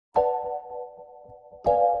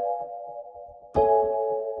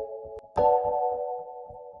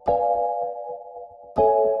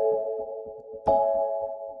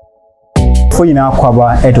for you now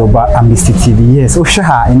kwaba edoba amistytv. Yes, oh sure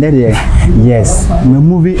and then yes, we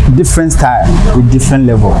movie different style with different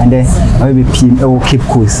level and then maybe PM will keep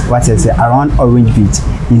course what is it around Orange Beach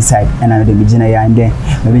inside and I the beginner and then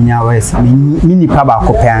maybe now is mini paba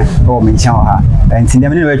kopan or mention her and in the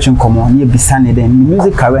minute come on near Bisani then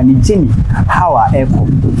music career and Jenny how are echo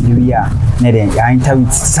we are then I interview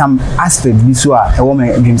some aspect visual a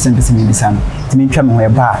woman dreams and person in the sun to me come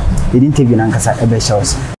where bar they didn't take you nkansah ebe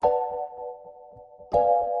shows.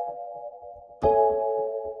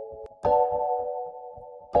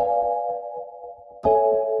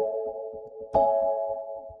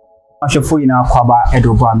 I should for you now kwaba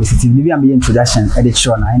edoba amistytv. Maybe I'm the introduction edit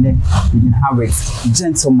show and then we can have it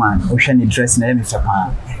gentleman ocean dress na me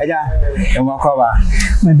fapa. Agya e mo kwaba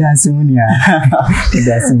my dance munia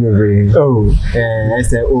dance very oh I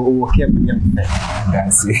say oh okay me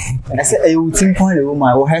dance I say you think point the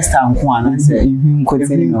woman o hairstyle nko an say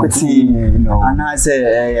nkoti no and I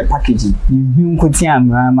say packaging nkoti am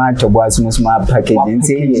ma tobo asumsuma packaging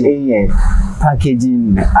say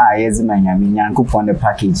packaging yes my nyame nyankopon the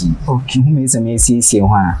packaging okay who makes me see ho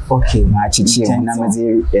a okay ma chichi na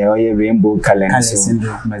maze rainbow calendar so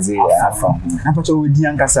maze afa na pacho we di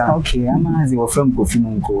nkansah okay amazi wo from kofi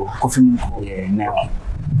munko yeah now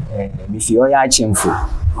me fi oya achimfo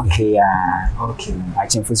okay okay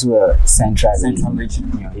achimfo so central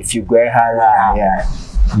region if you go hara yeah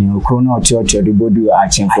you know chrono ocho the bodu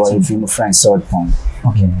achimfo if you friend sort pon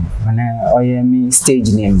okay when oya me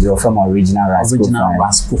stage name you from original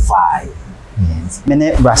Kofai. Yes.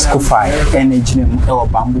 Mene Kofai energy name e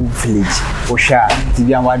Bamboo Village. Osha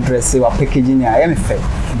tibi an address wa packaging ya me fe.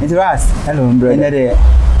 It was hello brother.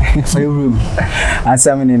 For your room.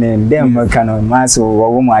 Asam nene dem kan o maso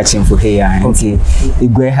wo mo achimfo here nti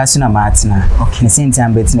igwe haso na matna. Okay. Same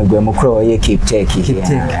time bet na gwe mo kro ye keep take here.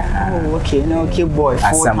 Oh okay. No okay boy.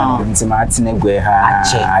 Asam nti matna gwe ha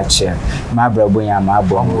ache. Ma brabo ya ma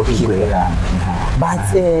bo mo gwe ha.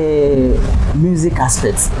 But music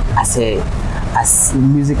aspects as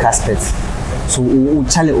music aspects. So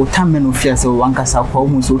chale o time no fear so nkansah kwa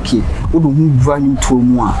almost okay. O do hu bra nyum to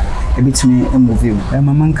mu a e betumi move.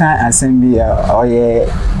 Mama nka asem bi oye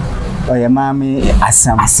mami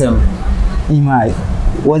asem ima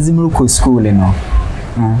was mruko school no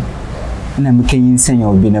na mkenyin senya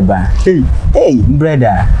obi ne ba hey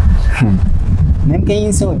brother na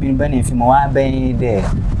mkenyin senya obi ne ba na fimo wa ben de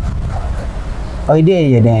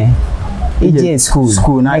oide ye den eje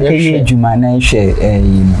school na ke adwuma na hwe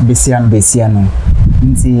besia no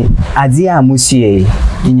nti ade a musue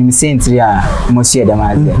enyim sentry a musue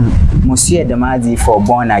damazi for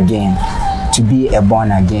born again to be a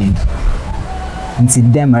born again nti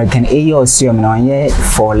dem American ayo assume na ye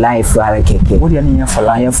for life ala keke what you mean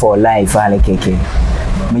for life ala keke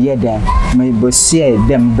me ye dem me bosue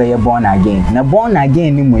dem be born again na born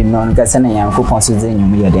again ni mu no nkasa na yankopon so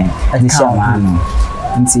zenyum ye dem ade sha no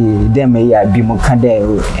nti dem ya bi mu ka de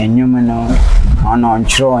enyum no ono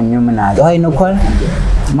nchro enyum na oi no kwal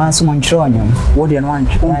maso nchro enyum what you want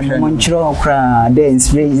nchro kra de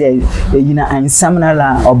inspiration yina ansamna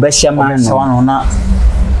la obesha manu na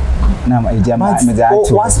ejama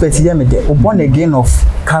mezato what aspect you me de born again of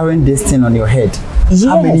current destiny on your head. Yes.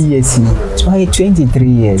 How many years? 23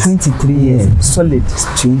 years. 23 years. Solid.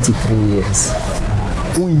 23 years.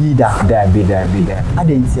 Dabi.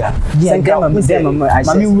 Adentia. Yeah,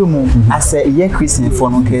 mami we as a year Christian for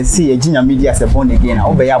no can see a junior media as a born again.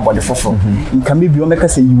 Obey about the fofo. In can be make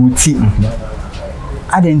us say you tea.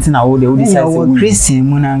 Adentina wo de decide say Christian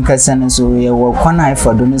mu na nkasa no so ye wo kwana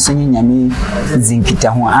ifo do no so nyame zinkita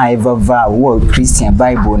ho a eva wo Christian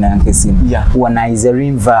Bible na nkasa wo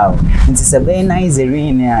Nazarene vow nti se be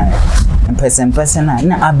Nazarene a person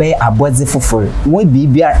na abai abodze foforo wo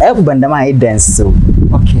bibia ebandama e dance so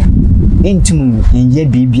okay intum enye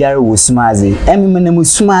bibia wo sumaze emem na mu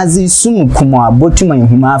sumaze sumukumo abotuma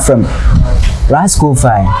nhuma afam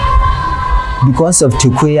Kofai because of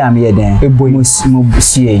Tukwe am here then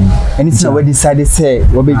musie anything we decided say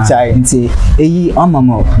we be chai nti eyi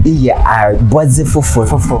omamo iya abodze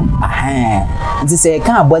foforo nti say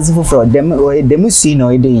kan abodze foforo dem sui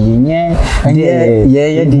no ide nye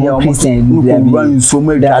ye de Christian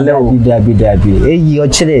dabi eyi o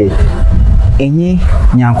kire enyi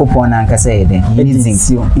nyankopon na nkasa ye den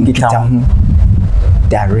ngita hu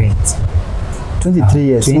direct 23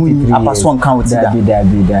 years apaso nkan with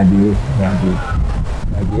dabi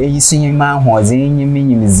eyi sinyi ma hoze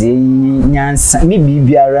nyiminyimze nyansa mi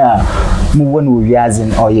bibiara mu won owiaze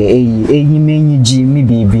oye eyi menyiji mi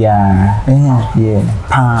bibiara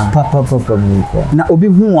yeah papa na obi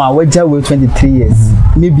hu a waja we 23 years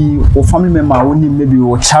maybe o family member only maybe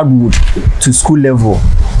o childhood to school level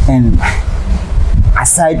and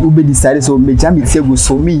aside we decided so me jam it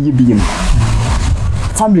so me you be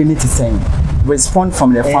family need to say respond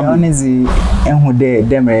from the family honestly enhu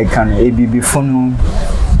de American e bibi funu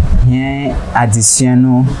here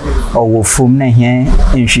additional or form na here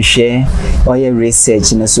nhwehwe or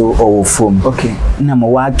research na so or form okay na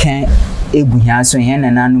mo wa kan egu hia so here na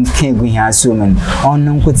nanum kan egu hia so men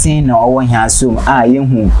onno nkotin na owo hia so a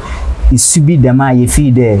yehu isubi dem a ye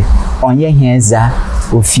fi there onye hia za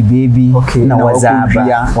ofi baby okay na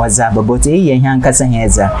wazaba but ye hia nkasa hia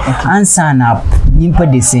za ansa na nyimpa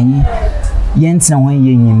de senyi yentina hon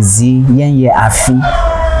ye nyimzi yen ye afi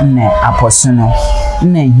na aposono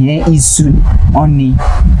na hia isu oni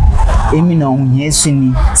emi na hon hia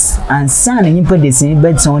suni ansa na nyimpa de senyi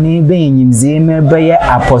beton ni be nyimzi me be ye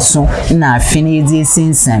aposo na afi na ye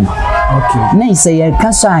sinsan okay na isa ye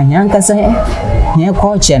kasa hia nkasa hia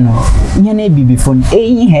culture no hia na bibifon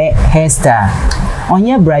hairstyle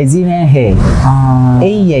onye Brazilian hair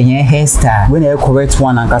ye hairstyle when you correct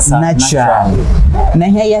one and natural na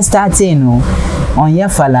hair starting no onye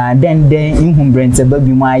fala den inhum brent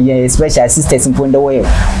baby mu aye special sisters in the way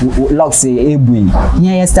locks ebu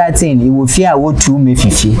hair starting e wo fi a wo tu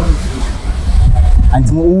mefifi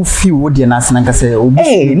and mo feel what the nasa nka say obi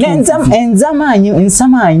enzama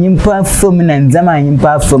anyi mpa fom na enzama anyi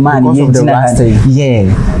mpa fom an ye tina yeah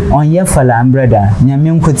onye fala brother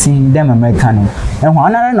nyame nkotin dem American no ehwa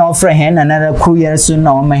onara na ofre hen na nara kru yer so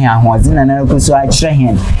na o mahia hozi na nara kru so a kire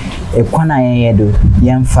hen ekwana ye do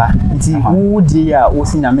yemfa nti wo die ya wo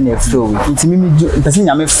si nyame na flow nti mimi person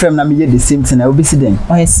nyame frem na me ye the same thing na obi si den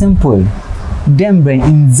oh simple dem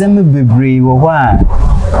brain nzame bebre wo wa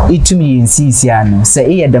itumi ensisi ano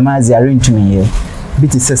say e damazi arentumi ye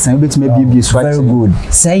bit sesan bit me bibie so very good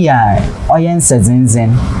say ya oyensa zinzen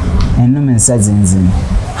enum ensa zinzen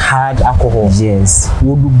hard alcohol yes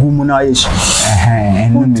wodu gumu na yesh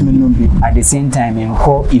at the same time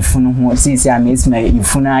enko ifunu ho sisi amesma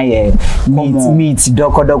ifuna ye meat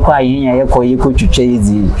doko ayen ye ko twetwe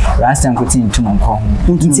ezi last time ko tin tum nko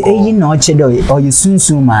nti eyi na o chede o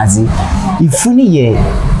yesunsun mazi ifuni ye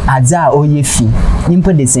adza o ye fi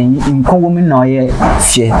nimpo de sen nko wo mi na o ye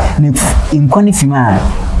hwe ne nko ne fi ma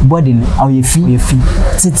body o ye fi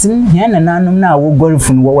titin he na nanum na wo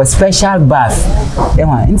gorifun wo special bath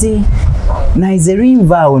ewa nti Nigerian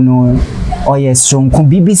vow no oye sonko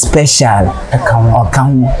bibi special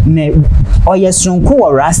account ne oye sonko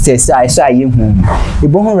wa rastas I saw ye hu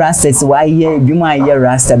ebo rastas wa ye bima ye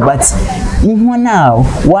rasta but ihu now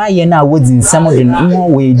why ye now within some of the more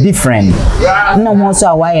way different no more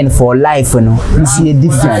so why for life no you ye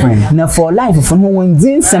different na for life for no one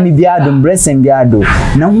din sami biado bresen biado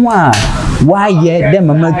na ho a why ye dem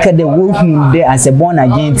amaka de wo hu de as a born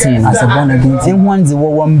again thing in one the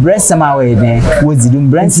wo bresen away then wo didum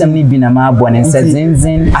bresen ni bi na ma abo ne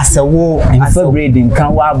zinzin as a wo in February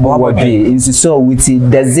kan wa abo wadwe inso so witi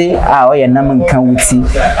daze a o ye nam kan witi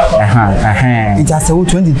it as a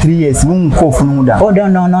 23 years mun ko funu da oh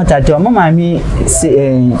no not at all mama mi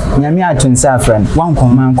nyame atunsa friend wan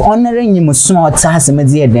command onere nyi musuma otase me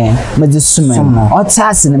de den me de suma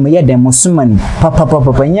otase ne me ye den musuma ni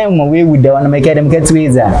papa nyam mo we wuda wana make dem get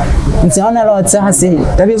weza nti onere otase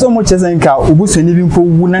that is so much as nka obusoni bi mpo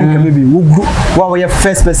wu na nka maybe wu wa we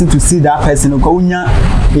first person to see that person ko unya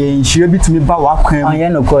nhire bi tumi ba wa kwan onye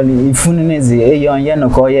no call ifunu nezi onye no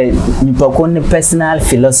call ye nipako ne personal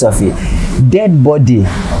philosophy dead body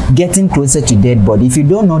getting closer to dead body if you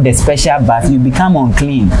don't know the special bath you become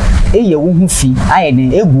unclean eye wo hu fi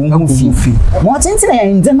ayeden egu hu fi mo tinti na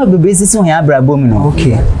nzema bebre sisi ho ya abrabo mu no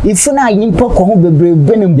okay ifuna yimpo ko ho bebre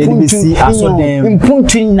bene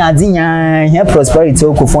mpuntu na dinya here prosperity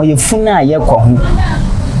okofon yefuna ye ko ho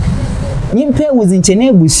nyimpe wuzinchene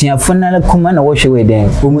ebusuafo na kuma na wo hwe den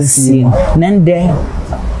omusi nande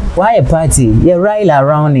why party you ride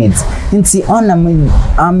around it nti on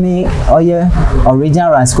ami oye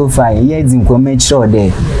original Kofai ye zinko sure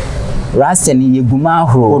there rasta ni yeguma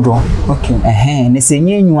ahoro okay ne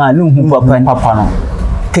senye nyu alu hu papa no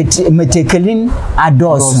metekelin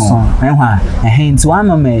adoso ehwa nti wa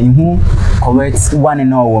mama ihu correct one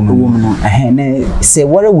and all woman no ne say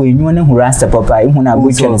what we nyu ne hu rasta papa ihu na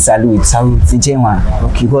go chen salute njenwa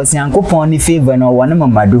because yankopon ni favor no one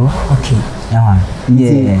mamado okay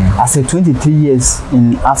yeah as a 23 years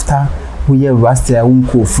in after we are rasta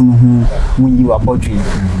unko funu hu when you are body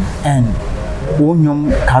and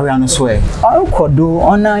wonyom carry on so e kodo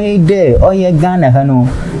ona ide ohianiba ha no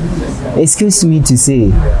excuse me to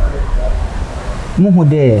say muhu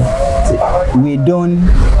there we don't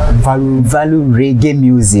value reggae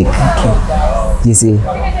music okay you see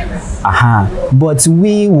But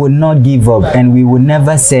we will not give up and we will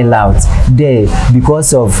never sell out there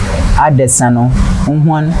because of Adesano.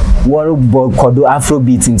 One kwadwo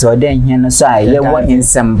Afrobeat into then here no so I want in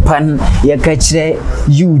some pan ye catch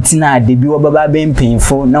youth na de bi baba ben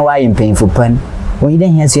painful now I am painful pan. When you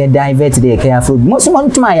then hear so divert the Afro most of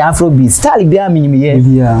my Afrobeat style bia me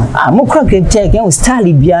mo crack check and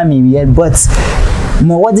style bia me but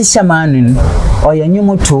mo what is shaman or your new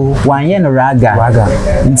moto one yen raga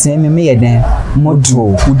nti me ye den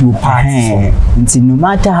moto do part nti no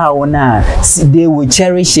matter how na they will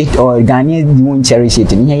cherish it or Ghanaians won't cherish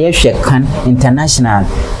it in here can international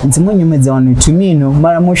nti mo nyum de on to me no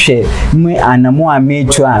mara mo hwe me anamo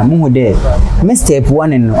ametua mo de me step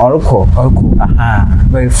 1 in oroko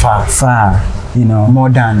very far you know more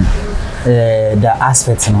than the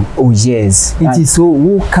aspects no. Oh yes. It is so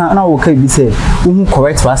who can now okay be say who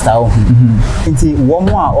correct rasta o. Nti wo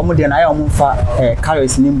mo a wo mo de na ya mo fa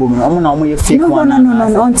carrots ni mbom no na mo ye fake one.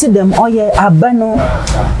 No until them oh yeah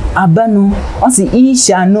abano o see he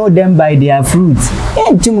shall know them by their fruits.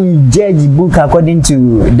 Entum judge book according to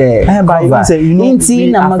the cover. Say you know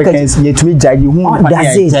Africans yet to judge who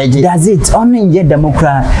does it on ye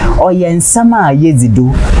democrat or ye nsama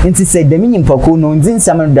yezido. Nti say the meaning poko no nzin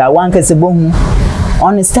sama da wan bohu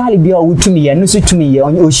on style bia o wutumi ye no so tumi ye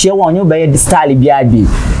o hie won yo be style bia bi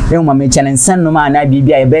e mo me chane nsan no ma na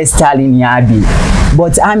bia ye be style ni abi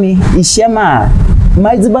but ami ishema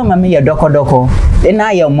maziba ma me ye doko e na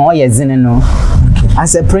ye mo ye zine no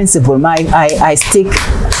as a principle I stick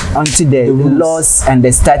onto the laws and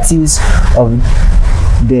the statutes of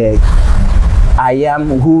the I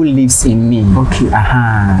am who lives in me. Okay.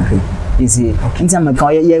 Okay. You see, in some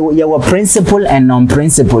you principle and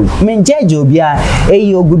non-principle. I mean, judge obia,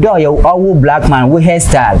 you good or black man with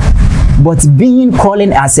hairstyle. But being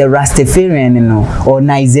calling as a Rastafarian, you know, or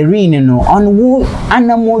Nigerian, you know, on who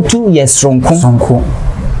animal too, yes, strong.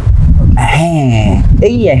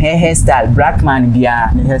 Hairstyle, black man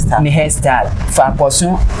bia hairstyle. For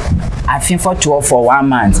person, I think for 12 for 1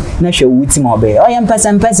 month. Not sure what him obey. Oh, I'm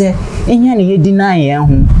person. In you deny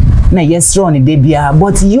na yes run the bia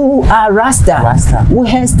but you are Rasta. Who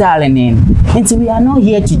hairstyling in. And we are not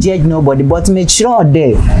here to judge nobody, but make sure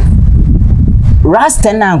there.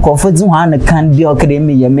 Rasta na comfort one can be okay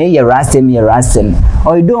me Rasta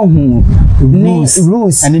or you don't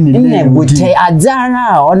rules and in the would say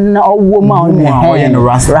Azara or woman on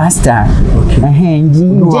Rasta.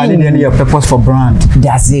 Your purpose for brand.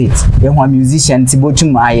 That's it. One musician to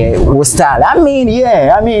my style. I mean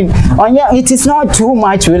it is not too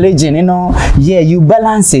much religion, you know. Yeah, you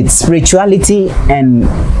balance it, spirituality and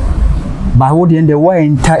by what the way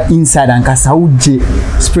inside and nkansah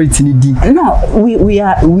spirit in the no we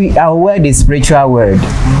our word is spiritual word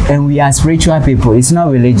and we are spiritual people. It's not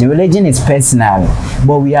religion is personal,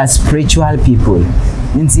 but we are spiritual people.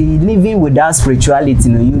 And see, living without spirituality,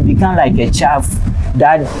 you know, you become like a chaff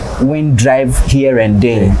that wind drive here and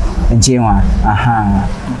there and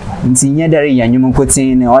and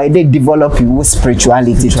or they develop your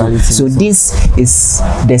spirituality too. So this is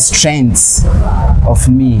the strength of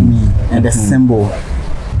me and the symbol.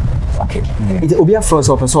 Okay. It obia first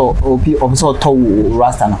officer to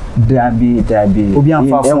Rasta no. Dabi. Obia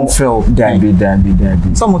from fell.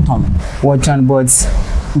 Dabi. Some ton. What on boards?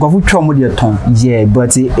 Go for trauma the ton. Yeah,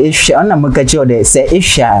 but if on a makacho de say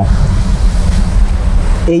isha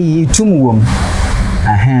itum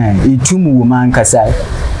woman kasa.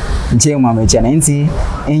 Nche mama chana nti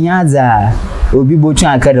enyaza obi botu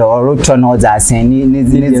akada or turn out as any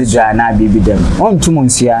nizidra na bibi dem ontum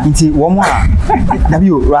nsia nti wo mo a dabi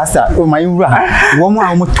Rasta o my wura wo mo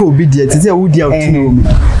a mo to obi de ti say wo dia otu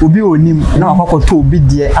obi onim na akoko to obi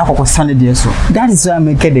de akoko sane de so. That is why I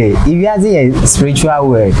make it if you have a spiritual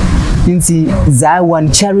word nti za one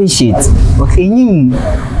cherish it. Okay,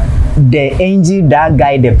 the angel that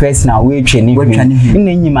guide the person away training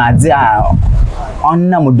him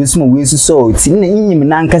on modusmo we so tin nyim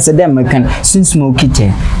na nkasa dem kan sunsmo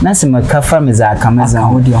kitchen na se makafa meza kameza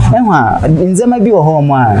enwa nzema bi wo ho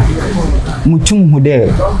mo a mutum hu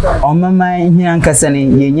de omama hia nkasa ne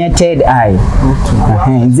yenye third eye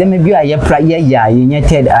nzema bi a ye pra ye ya yenye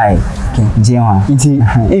third eye jewa nti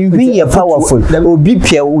we ye powerful obi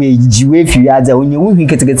pia we jiwe fi aza onye wuhi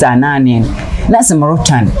ketekete anane na se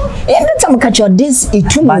morotan enda tam catch this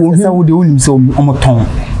ituma wo wo de onim so omoton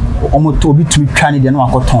almost to be to try the no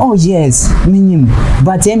akoton. Oh yes, minim.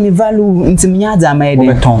 But me value into me ada my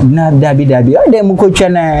na dabi. Oh dem ko twa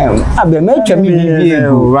na abe me twa me bibi.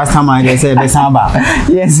 Rasta man dey say be samba.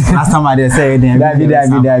 Yes. Rasta man dey say dem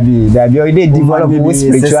dabi. Oh dey develop with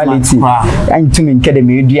spirituality. And to me nkede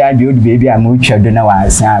me dua bi o baby am o twa do na wa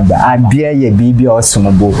san ba. Abia ye bibi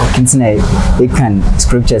osombo. Kintina e can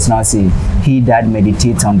scriptures now say he that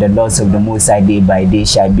meditates on the laws of the Most High day by day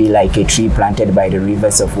shall be like a tree planted by the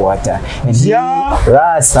rivers of water. And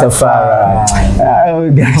Rastafari. Oh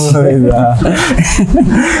gosh.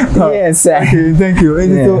 Yes. Okay, thank you.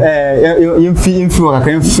 So you feel like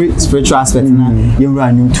a free spiritual aspect now. You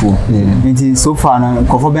run new tool. And so far now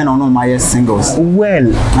Kofai ben on my singles.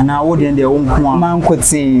 Well, and I would in their own man could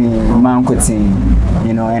sing,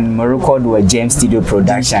 you know, and Morocco do a James Studio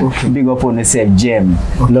production. Okay. Big up on yourself, Jem.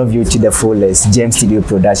 Okay. Love you to the fullest. James Studio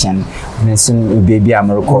production. And soon baby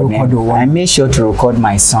I'm recording. I made sure to record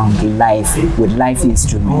my song live with live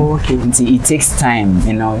instrument. Oh, okay. It takes time,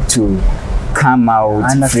 you know, to come out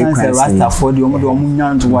frequency. Rasta for the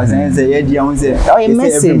to was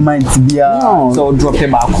message so drop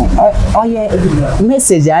it back. Oh yeah,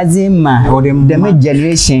 message as in the mid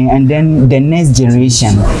generation and then the next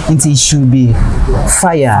generation. It should be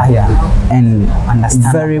fire and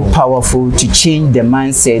very powerful to change the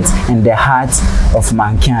mindset and the heart of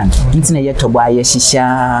mankind. Internet yet to buy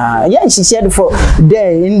shisha. Yeah, she said for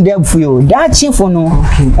there in depth for you. That chief for no.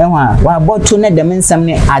 And what about to net the men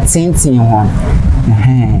something attention.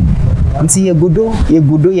 Until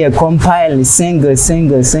you compile single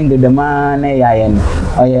the man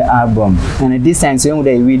album. And at this time so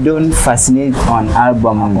we don't fascinate on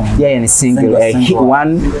album. Yeah, and single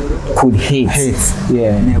one could hit.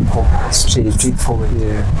 Yeah, straightforward.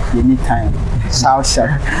 Yeah, you need time.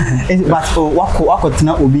 But what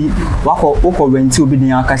obi went to be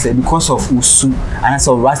because of usu and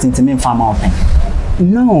so rusting to me farmer.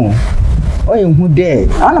 No. Oh, who there?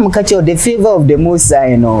 I'm catch you the favor of the Most High,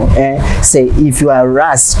 you know. Say if you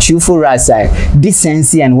are cheerful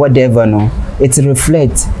decency and whatever, no, it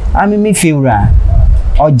reflects. I mean, me feel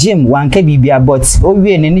or Jim, one can be but oh,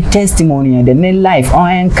 we any testimony and then life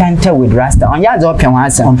on encounter with Rasta on yards up your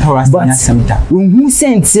answer. But who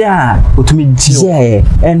sent yeah,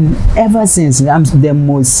 and ever since I'm the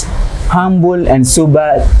most humble and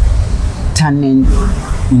sober turning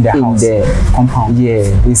in the house, compound.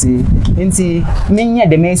 Yeah, you see, me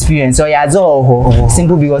the main experience. So yeah,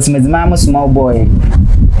 simple because my mom small boy.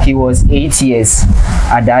 He was 8 years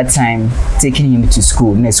at that time, taking him to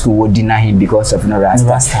school. Next school would deny him because of no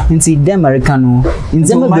Rasta. See, the Americano in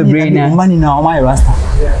the money now, my Rasta.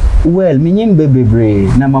 Well, me baby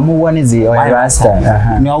brain. Now, Mamu one is the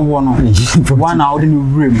Rasta. No one out in the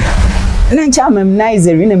room. And I'm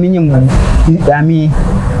nicer in a minimum. I mean,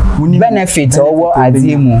 benefit or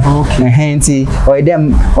adimu. Okay, henty or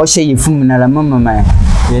them or she fum na la mama.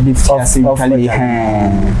 He's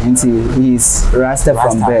Rasta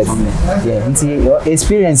from birth. Yeah, your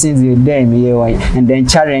experiencing the them and then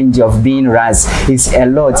challenge of being Ras is a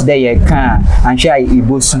lot there you can and try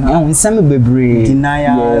ibosun and some baby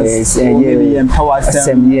deniers maybe empower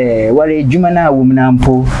them. Yeah, what a jumana woman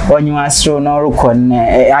ampo on you astro no con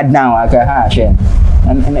add now aka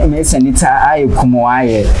and it's I come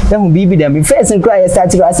away. Then will be them first and cry start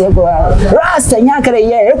to Rasta yakare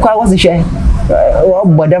yeah was the share.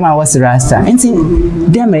 But them I was Rasta. And see,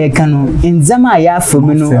 the American in Zama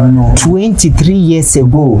Yafumino 23 years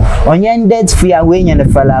ago. On your dead free away and the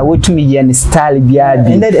fella, what to me and style beard.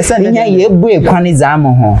 And that is a year break on his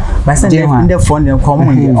armor. But in the phone, they'll come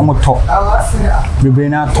on top. The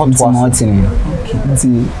brain out top to Martin.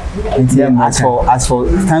 As for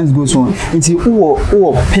times goes on, into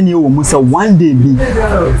penny almost one day be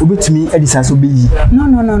over to me, Edison will be.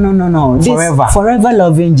 No. Forever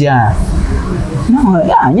loving Jar. No,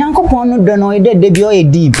 yeah, Yanko Pono don't know it, they be all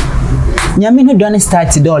deep. Yamino don't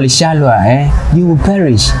start to all shallow, you will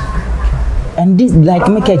perish. And this, like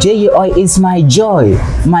make a J, is my joy,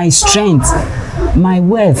 my strength, my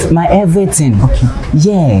wealth, my everything. Okay.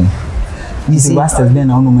 Yeah. You see, Rasta then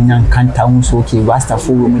on nkansah so okay, Rasta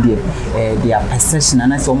for their perception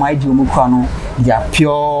and so my dear Mukano, they are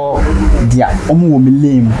pure, they are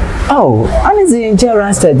lame. Oh, honestly, in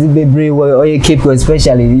Rasta, the baby or a Cape,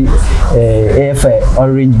 especially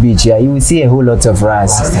Orange Beach, yeah, you will see a whole lot of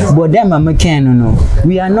Rasta. But them,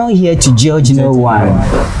 we are not here to judge no one.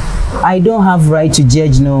 I don't have right to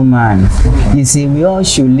judge no man. You see, we all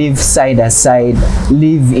should live side by side,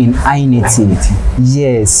 live in unity.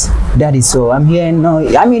 Yes, that is so. I'm here. No,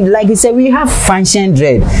 I mean, like you said, we have function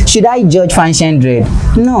dread. Should I judge function dread?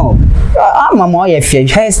 No. I'm a more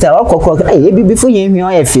hairstyle. Hey, before you hear me,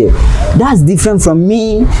 that's different from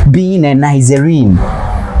me being a Nigerian.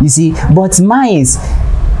 You see, but mine is,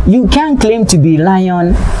 you can't claim to be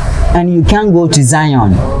lion and you can't go to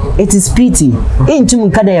Zion. It is pity. Into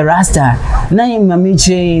Mukada Rasta, Naim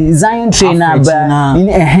Mamiche, Zion trainer,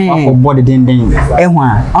 body den.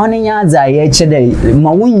 On yaza yesterday,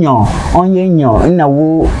 Mawinyo, on yenyo, in a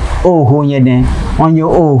woo, oh, who ye then, on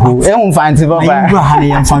your oh, fancy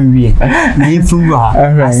honey and family. Name from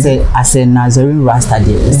I say Nazarene Rasta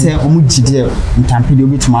day. Say Omuji in Tampi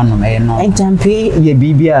bit manu, and Tampi ye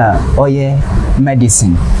bibia or ye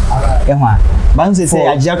medicine. Banse say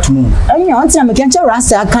Agya to moon. I can't tell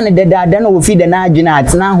Rasta Canada, then will feed the Najina at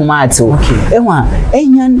Nahumato.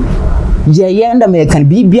 Enyan Yayanda American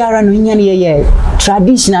Bibia and Yan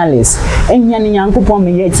traditionalists. Enyan Yankupon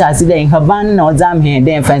me yet as they in Havana or Zam here,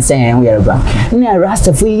 then fancy and wherever. Near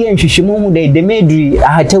Rasta for ye and Shishimu de Medri,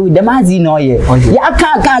 I tell you the Mazi no ye.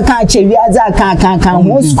 Yaka can't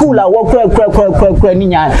most school I walk crack.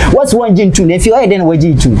 What's one gin tune if you are then what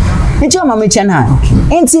you tune? It's your mamma chana.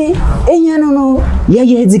 Ain't it? No,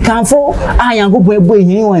 yeah, the camphor. I am going to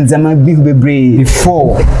you and Zaman big brave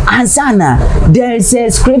before. Ansana, there is a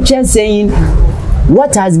scripture saying,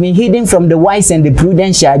 what has been hidden from the wise and the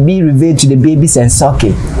prudent shall be revealed to the babies and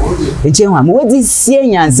suckling. What is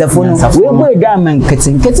saying answer for no? We were damn and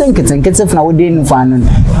kitten from our day fan.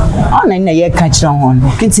 On a year catch on.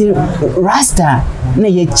 Rasta, na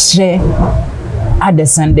ye che. At the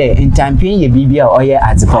Sunday in Tampin, ye bibia or ye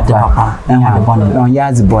at the papa, and on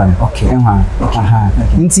yards born. Okay,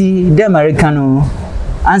 Inti the Americano,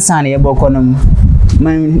 Ansani Boconum,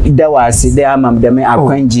 man, there was there, mam, the me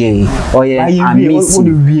acquainted, or ye, I miss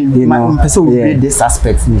this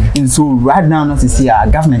aspect. And so, right now, not to see our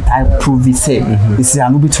government, I prove it say, this is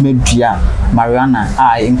a movie to make Mariana,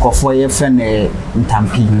 I in Kofai, friend in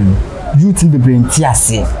Tampin. Youth in the brain,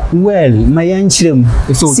 well, my young children,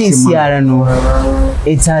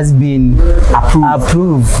 it has been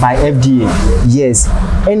approved by FDA. Yes,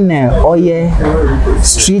 and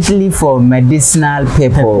strictly for medicinal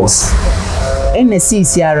purpose. And the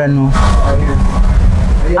CCR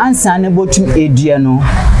unsignable to Adriano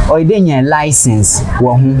or then license,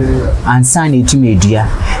 and sign it to media.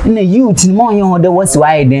 In the youth, more there was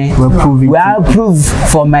why then we are approved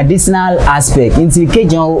for medicinal aspect. Into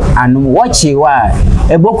Kajo and watch you are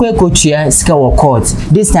a bokwe coach scale court.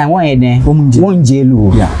 This time one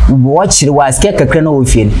jailu. Watch it was keka crano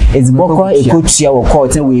with it. It's boko a coach or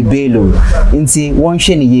court and we bailo. Into one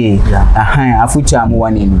shiny ye. A future I'm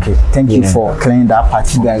one in. Thank you for clearing that part,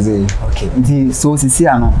 guys. Okay. So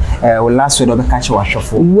Siciano, last word of the catch was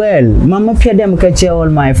shuffle. Well, Mama Piadem catch all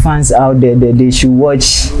my fans out there. They should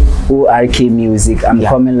watch ORK music. I'm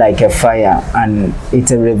coming like a fire, and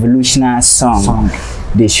it's a revolutionary song.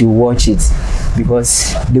 They should watch it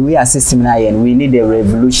because the way our system now, and we need a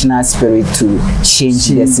revolutionary spirit to change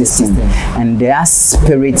the system, and that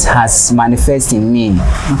spirit has manifested in me,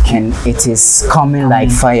 and it is coming like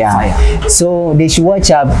fire. So they should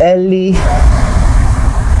watch up early.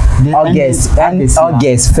 August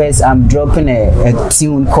 1st, I'm dropping a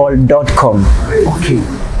tune called .com. Okay.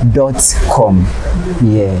 .com.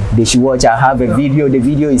 Yeah, they should watch. I have a video. The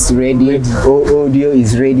video is ready. Audio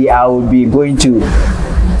is ready. I will be going to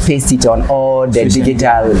paste it on all the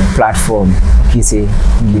digital platform. You see,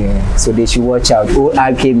 yeah. So they should watch out.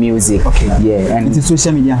 ORK music. Okay. Yeah, and it's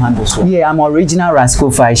social media handles. Yeah, I'm original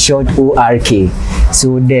Kofai, short ORK.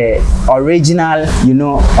 So the original, you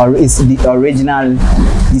know, or is the original,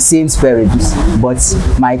 the same spirit, but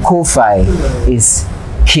my Kofai is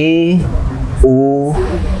KOFAI.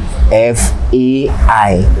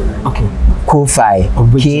 Okay. Kofai.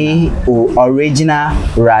 K-O original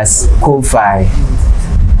Kofai.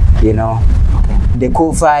 You know. Okay. The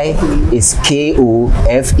Kofai is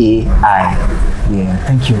KOFAI. Yeah.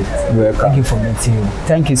 Thank you. Welcome. Thank you for meeting you.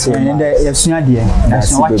 Thank you so much. And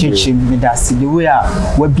that's the way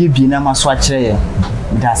we be na maswatche.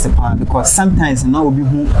 That's the point, because sometimes now we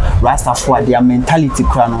be Rasta for their mentality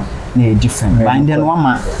crown different. But then one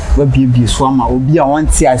man we be swama obi a want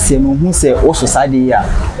to say no who say o society here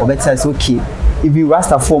or better say okay if you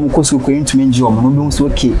Rasta form cause we going to mean job no be so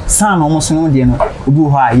okay san almost no dey no obi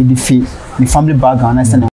ho a you defeat the family background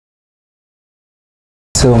understand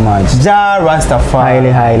so much. Ja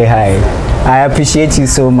Rastafari. Highly. I appreciate you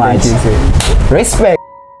so much. Respect.